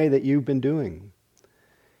same way that you've been doing.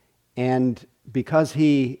 And because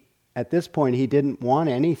at this point, he didn't want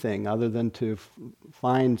anything other than to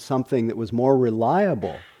find something that was more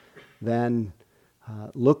reliable than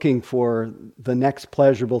looking for the next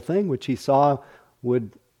pleasurable thing, which he saw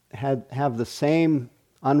would have the same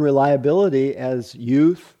unreliability as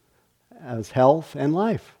youth, as health and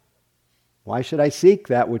life. Why should I seek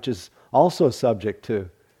that which is also subject to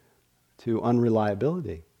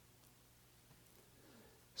unreliability?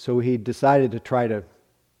 So he decided to try to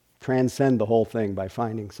transcend the whole thing by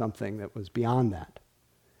finding something that was beyond that.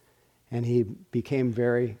 And he became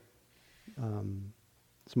his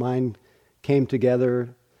mind came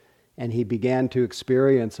together, and he began to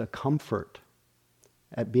experience a comfort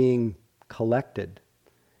at being collected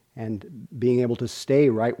and being able to stay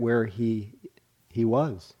right where he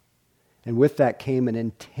was. And with that came an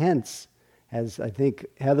intense, as I think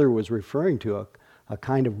Heather was referring to, a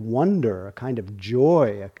kind of wonder, a kind of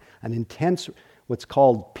joy, an intense, what's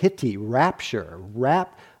called piti, rapture,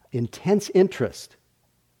 intense interest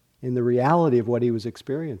in the reality of what he was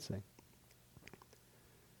experiencing.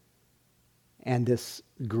 And this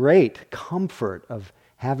great comfort of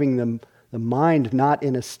having the mind not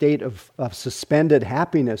in a state of suspended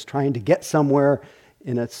happiness, trying to get somewhere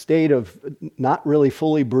in a state of not really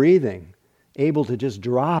fully breathing, able to just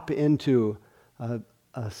drop into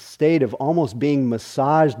a state of almost being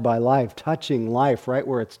massaged by life, touching life right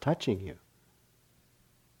where it's touching you.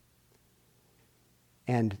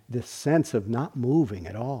 And this sense of not moving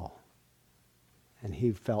at all. And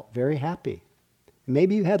he felt very happy.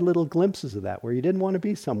 Maybe you had little glimpses of that where you didn't want to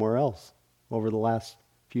be somewhere else over the last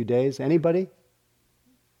few days. Anybody?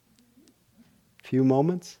 Few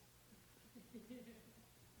moments?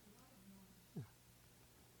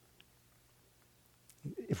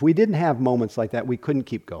 If we didn't have moments like that, we couldn't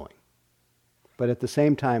keep going. But at the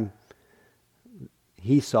same time,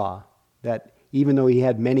 he saw that even though he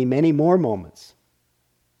had many, many more moments,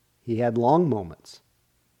 he had long moments.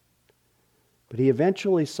 But he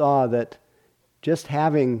eventually saw that just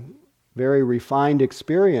having very refined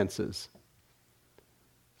experiences,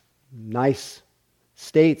 nice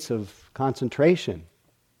states of concentration,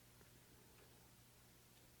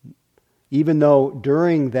 even though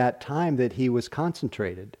during that time that he was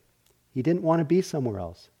concentrated, he didn't want to be somewhere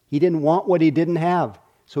else. He didn't want what he didn't have,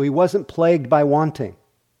 so he wasn't plagued by wanting.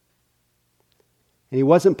 And he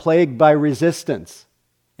wasn't plagued by resistance.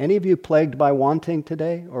 Any of you plagued by wanting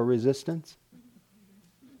today or resistance?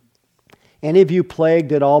 Any of you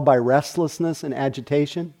plagued at all by restlessness and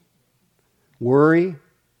agitation? Worry?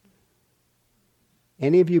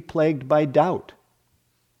 Any of you plagued by doubt?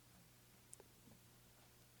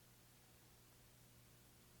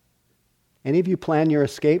 Any of you plan your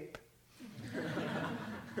escape?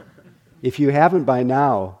 If you haven't by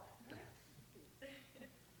now,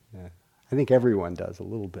 I think everyone does a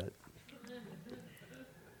little bit.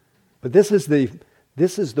 But this is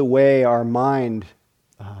the way our mind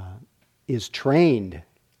is trained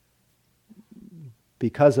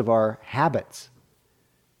because of our habits.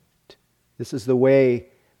 This is the way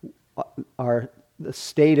the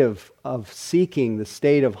state of seeking, the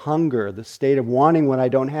state of hunger, the state of wanting what I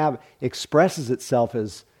don't have expresses itself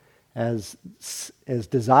as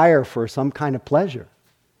desire for some kind of pleasure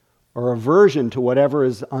or aversion to whatever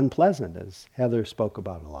is unpleasant, as Heather spoke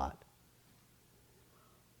about a lot.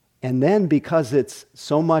 And then because it's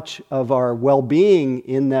so much of our well-being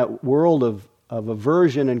in that world of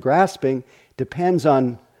aversion and grasping depends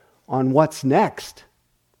on what's next,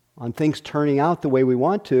 on things turning out the way we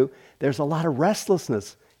want to, there's a lot of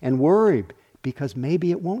restlessness and worry because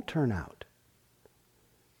maybe it won't turn out.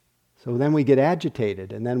 So then we get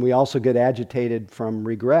agitated, and then we also get agitated from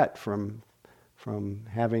regret, from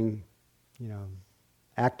having,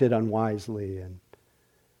 acted unwisely and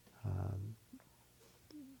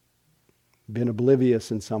been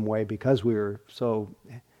oblivious in some way because we were so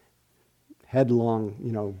headlong,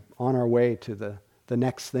 on our way to the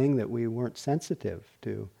next thing that we weren't sensitive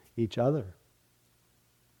to each other.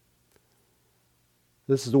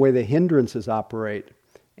 This is the way the hindrances operate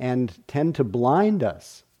and tend to blind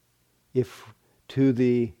us to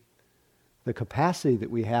the capacity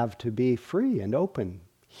that we have to be free and open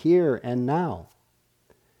here and now.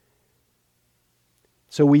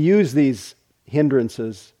 So we use these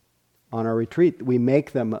hindrances on our retreat. We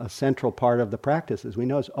make them a central part of the practices. We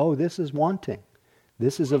notice, this is wanting.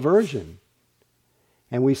 This is aversion.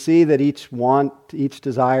 And we see that each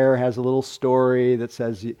desire has a little story that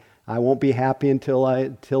says, I won't be happy until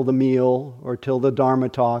the meal, or till the Dharma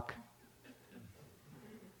talk,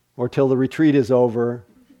 or till the retreat is over.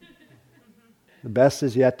 The best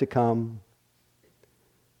is yet to come.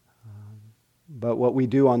 But what we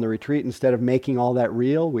do on the retreat, instead of making all that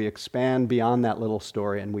real, we expand beyond that little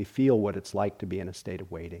story and we feel what it's like to be in a state of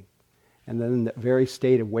waiting. And then that very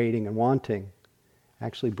state of waiting and wanting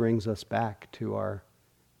actually brings us back to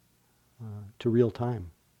to real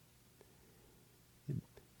time.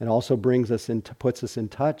 It also puts us in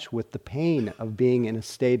touch with the pain of being in a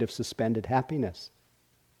state of suspended happiness,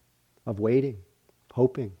 of waiting,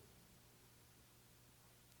 hoping.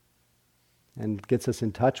 And gets us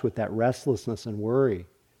in touch with that restlessness and worry.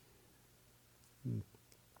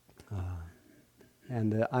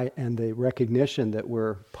 And the recognition that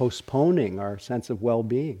we're postponing our sense of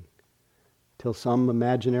well-being till some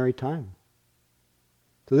imaginary time.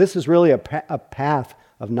 So this is really a path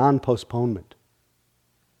of non-postponement.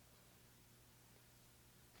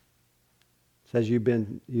 It says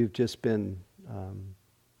you've just been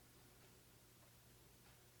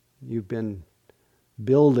you've been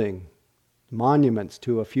building monuments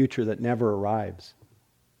to a future that never arrives.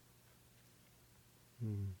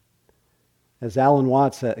 As Alan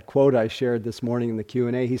Watts, a quote I shared this morning in the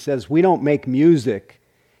Q&A, he says, "We don't make music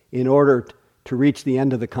in order to reach the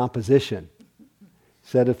end of the composition." He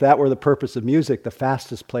said if that were the purpose of music, the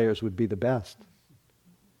fastest players would be the best.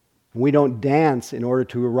 And we don't dance in order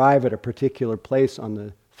to arrive at a particular place on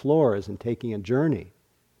the floor as in taking a journey.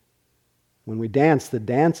 When we dance, the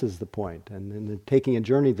dance is the point, and in taking a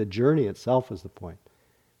journey, the journey itself is the point.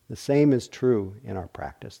 The same is true in our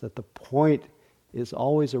practice, that the point is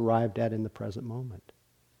always arrived at in the present moment.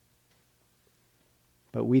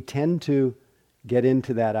 But we tend to get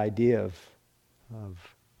into that idea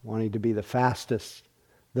of wanting to be the fastest,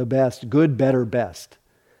 the best, good, better, best.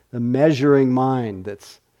 The measuring mind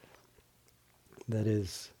that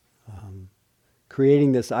is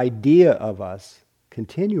creating this idea of us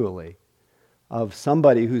continually, of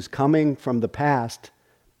somebody who's coming from the past,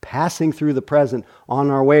 passing through the present, on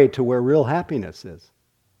our way to where real happiness is.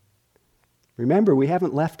 Remember, we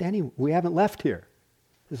haven't left here.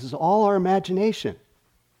 This is all our imagination.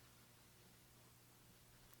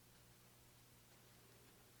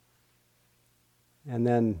 And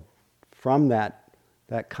then from that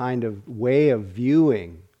kind of way of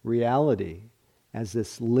viewing reality as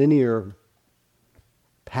this linear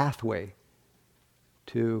pathway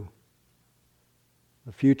to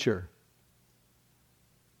the future,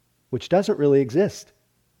 which doesn't really exist.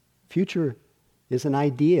 Future is an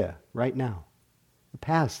idea right now. The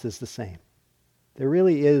past is the same. There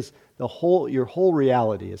really is your whole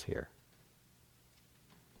reality is here.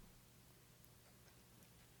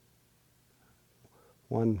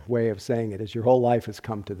 One way of saying it is your whole life has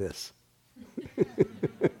come to this.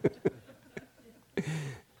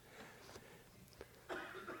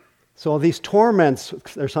 So these torments,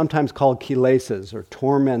 they're sometimes called kilesas, or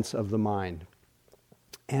torments of the mind.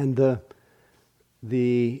 And the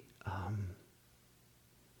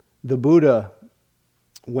Buddha,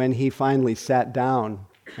 when he finally sat down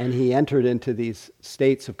and he entered into these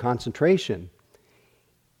states of concentration,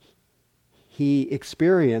 he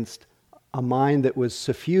experienced a mind that was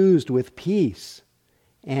suffused with peace,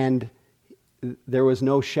 and there was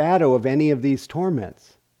no shadow of any of these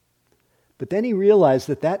torments. But then he realized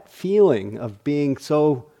that feeling of being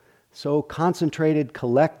so concentrated,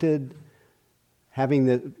 collected, having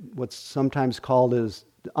what's sometimes called as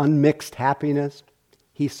unmixed happiness,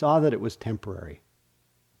 he saw that it was temporary,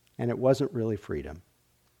 and it wasn't really freedom.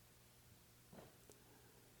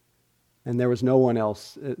 And there was no one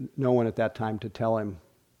at that time to tell him.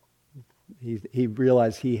 He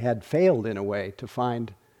realized he had failed in a way to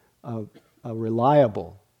find a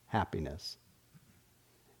reliable happiness.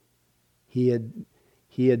 He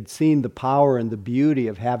had seen the power and the beauty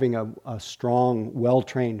of having a strong,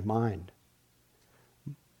 well-trained mind.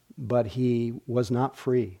 But he was not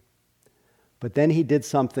free. But then he did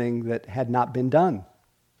something that had not been done.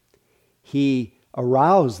 He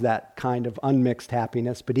aroused that kind of unmixed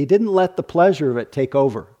happiness, but he didn't let the pleasure of it take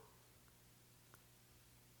over.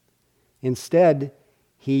 Instead,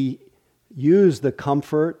 he used the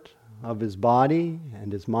comfort of his body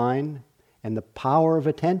and his mind and the power of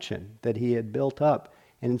attention that he had built up.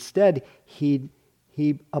 And instead, he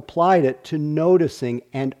applied it to noticing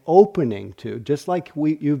and opening to, just like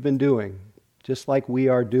you've been doing, just like we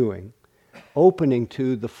are doing, opening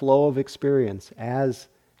to the flow of experience as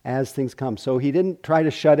things come. So he didn't try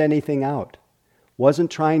to shut anything out,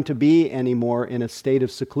 wasn't trying to be anymore in a state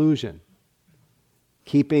of seclusion,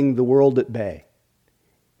 keeping the world at bay.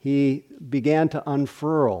 He began to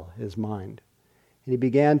unfurl his mind, and he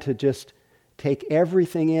began to just take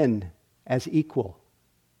everything in as equal.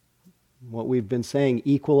 What we've been saying,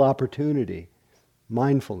 equal opportunity,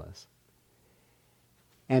 mindfulness.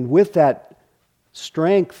 And with that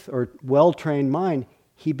strength or well-trained mind,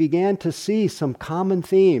 he began to see some common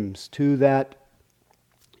themes to that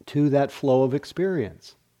flow of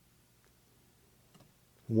experience.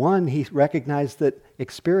 One, he recognized that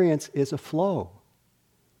experience is a flow.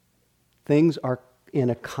 Things are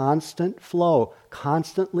in a constant flow,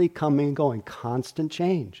 constantly coming and going, constant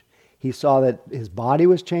change. He saw that his body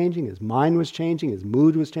was changing, his mind was changing, his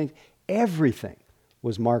mood was changing. Everything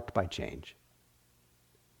was marked by change.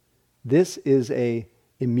 This is an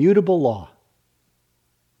immutable law,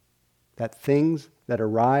 that things that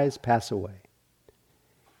arise pass away.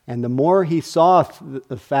 And the more he saw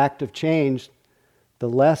the fact of change, the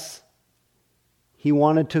less he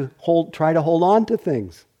wanted to try to hold on to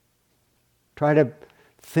things. Try to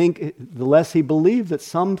think, the less he believed that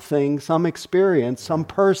something, some experience, some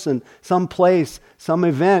person, some place, some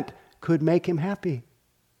event could make him happy.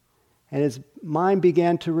 And his mind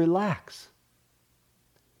began to relax.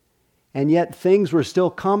 And yet things were still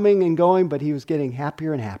coming and going, but he was getting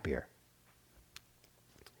happier and happier.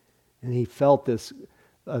 And he felt this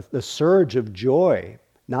the surge of joy,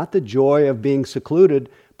 not the joy of being secluded,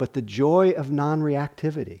 but the joy of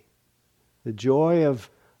non-reactivity, the joy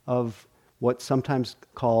of what's sometimes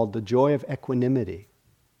called the joy of equanimity,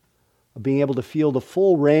 of being able to feel the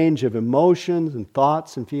full range of emotions and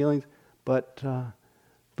thoughts and feelings, but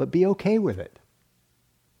be okay with it,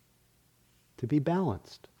 to be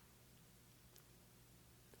balanced.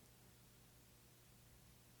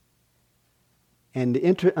 And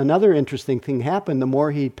another interesting thing happened. The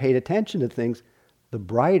more he paid attention to things, the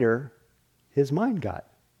brighter his mind got.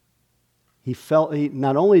 He felt,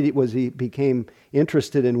 not only was he became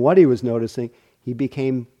interested in what he was noticing, he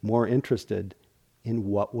became more interested in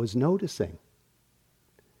what was noticing.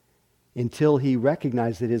 Until he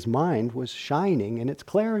recognized that his mind was shining in its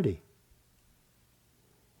clarity.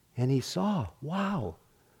 And he saw, wow,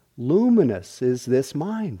 luminous is this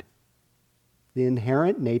mind. The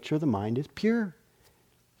inherent nature of the mind is pure.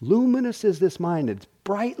 Luminous is this mind. It's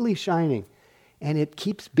brightly shining. And it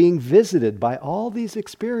keeps being visited by all these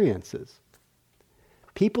experiences.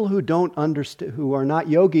 People who don't understand, who are not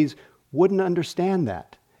yogis, wouldn't understand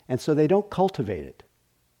that. And so they don't cultivate it.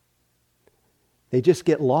 They just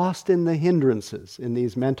get lost in the hindrances in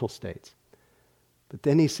these mental states. But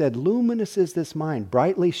then he said, luminous is this mind,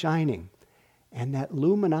 brightly shining. And that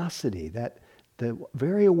luminosity, that the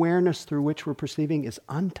very awareness through which we're perceiving is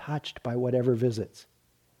untouched by whatever visits.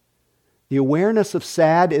 The awareness of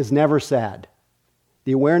sad is never sad.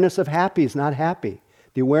 The awareness of happy is not happy.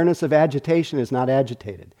 The awareness of agitation is not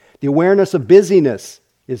agitated. The awareness of busyness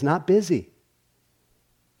is not busy.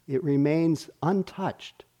 It remains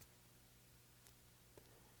untouched.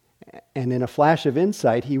 And in a flash of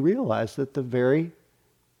insight, he realized that the very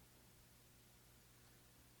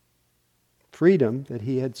freedom that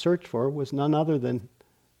he had searched for was none other than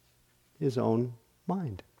his own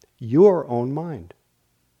mind. Your own mind.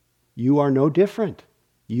 You are no different.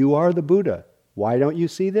 You are the Buddha. Why don't you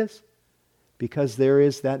see this? Because there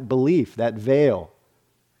is that belief, that veil.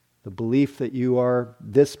 The belief that you are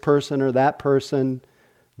this person or that person,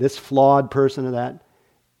 this flawed person or that.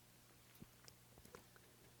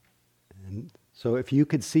 And so if you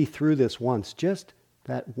could see through this once, just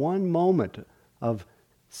that one moment of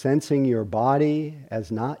sensing your body as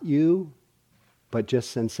not you, but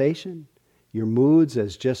just sensation, your moods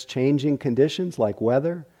as just changing conditions like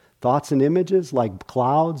weather, thoughts and images like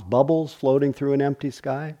clouds, bubbles floating through an empty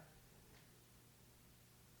sky.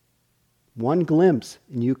 One glimpse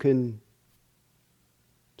and you can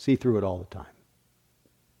see through it all the time.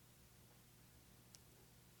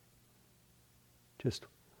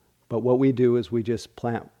 But what we do is we just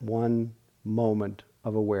plant one moment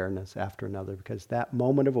of awareness after another, because that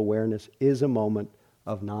moment of awareness is a moment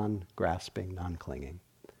of non-grasping, non-clinging.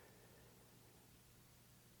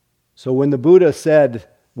 So when the Buddha said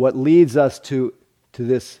what leads us to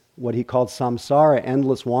this, what he called samsara,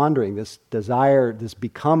 endless wandering, this desire, this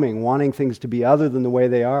becoming, wanting things to be other than the way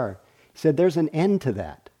they are, he said there's an end to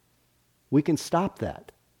that. We can stop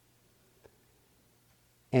that.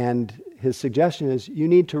 And his suggestion is you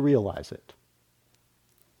need to realize it.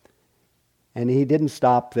 And he didn't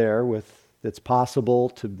stop there with it's possible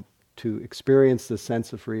to experience the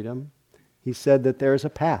sense of freedom. He said that there's a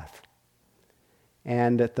path.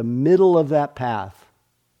 And at the middle of that path,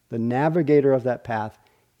 the navigator of that path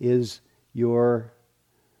is your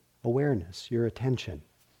awareness, your attention.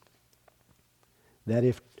 That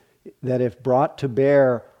if brought to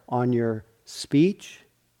bear on your speech,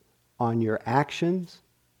 on your actions,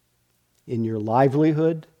 in your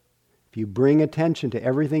livelihood, if you bring attention to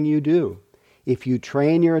everything you do, if you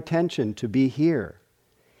train your attention to be here,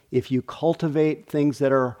 if you cultivate things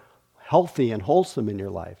that are healthy and wholesome in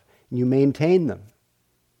your life, and you maintain them,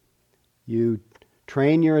 you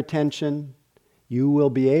train your attention, you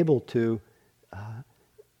will be able to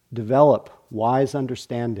develop wise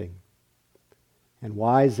understanding and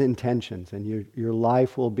wise intentions, and your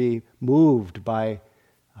life will be moved by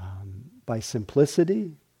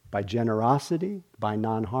simplicity, by generosity, by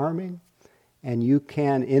non-harming, and you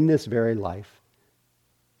can, in this very life,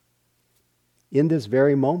 in this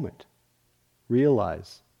very moment,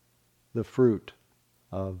 realize the fruit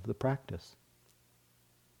of the practice.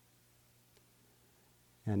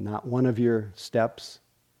 And not one of your steps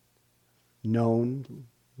known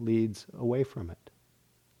leads away from it.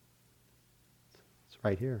 It's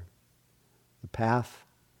right here. The path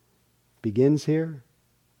begins here,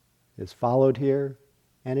 is followed here,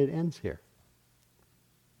 and it ends here.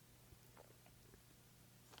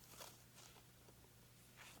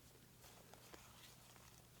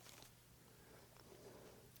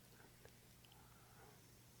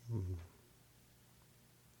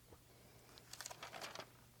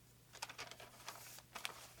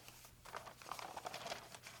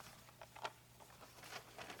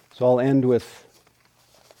 So I'll end with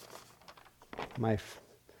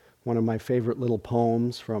one of my favorite little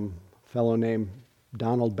poems from a fellow named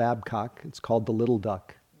Donald Babcock. It's called The Little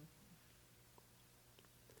Duck.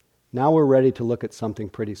 Now we're ready to look at something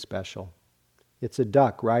pretty special. It's a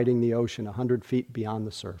duck riding the ocean 100 feet beyond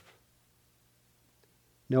the surf.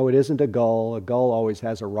 No, it isn't a gull. A gull always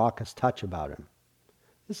has a raucous touch about him.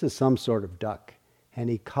 This is some sort of duck, and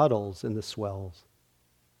he cuddles in the swells.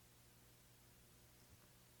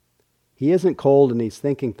 He isn't cold and he's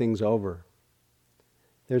thinking things over.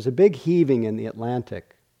 There's a big heaving in the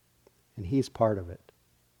Atlantic, and he's part of it.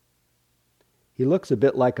 He looks a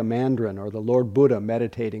bit like a mandarin or the Lord Buddha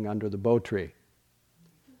meditating under the bo tree.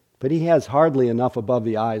 But he has hardly enough above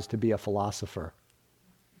the eyes to be a philosopher.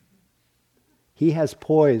 He has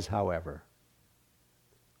poise, however,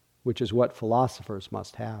 which is what philosophers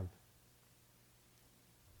must have.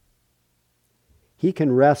 He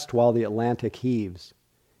can rest while the Atlantic heaves,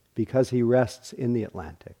 because he rests in the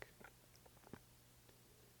Atlantic.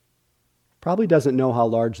 Probably doesn't know how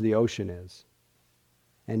large the ocean is,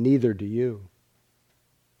 and neither do you.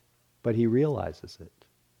 But he realizes it.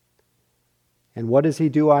 And what does he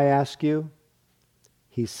do, I ask you?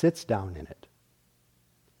 He sits down in it.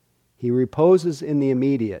 He reposes in the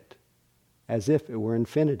immediate, as if it were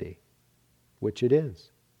infinity, which it is.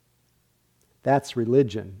 That's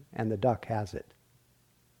religion, and the duck has it.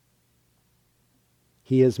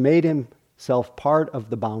 He has made himself part of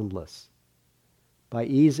the boundless by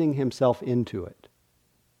easing himself into it,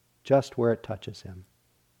 just where it touches him.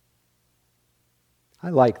 I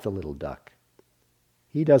like the little duck.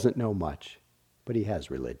 He doesn't know much, but he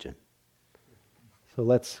has religion. So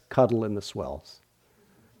let's cuddle in the swells.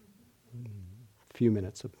 A few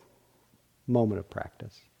minutes, a moment of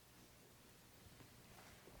practice.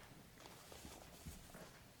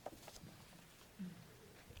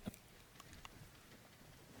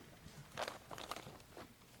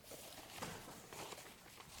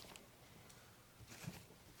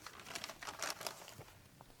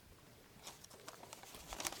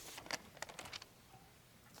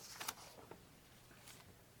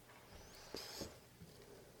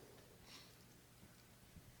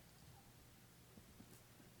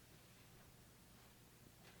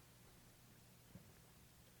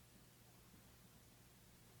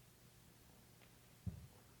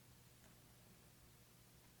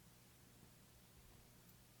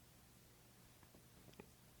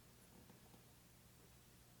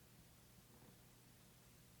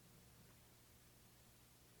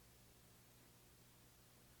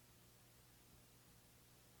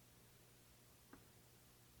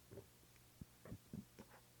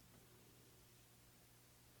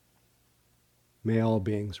 May all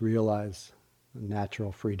beings realize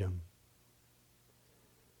natural freedom.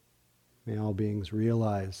 May all beings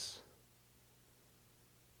realize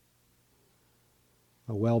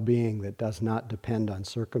a well-being that does not depend on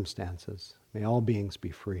circumstances. May all beings be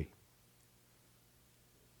free.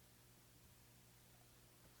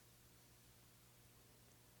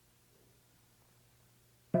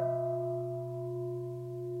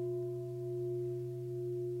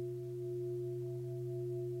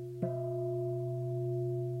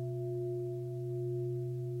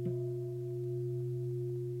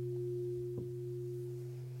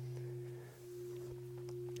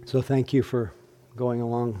 So thank you for going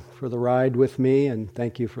along for the ride with me, and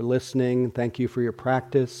thank you for listening. Thank you for your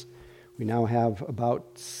practice. We now have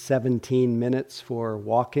about 17 minutes for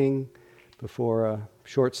walking before a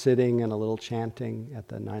short sitting and a little chanting at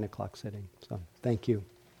the 9 o'clock sitting. So thank you.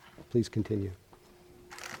 Please continue.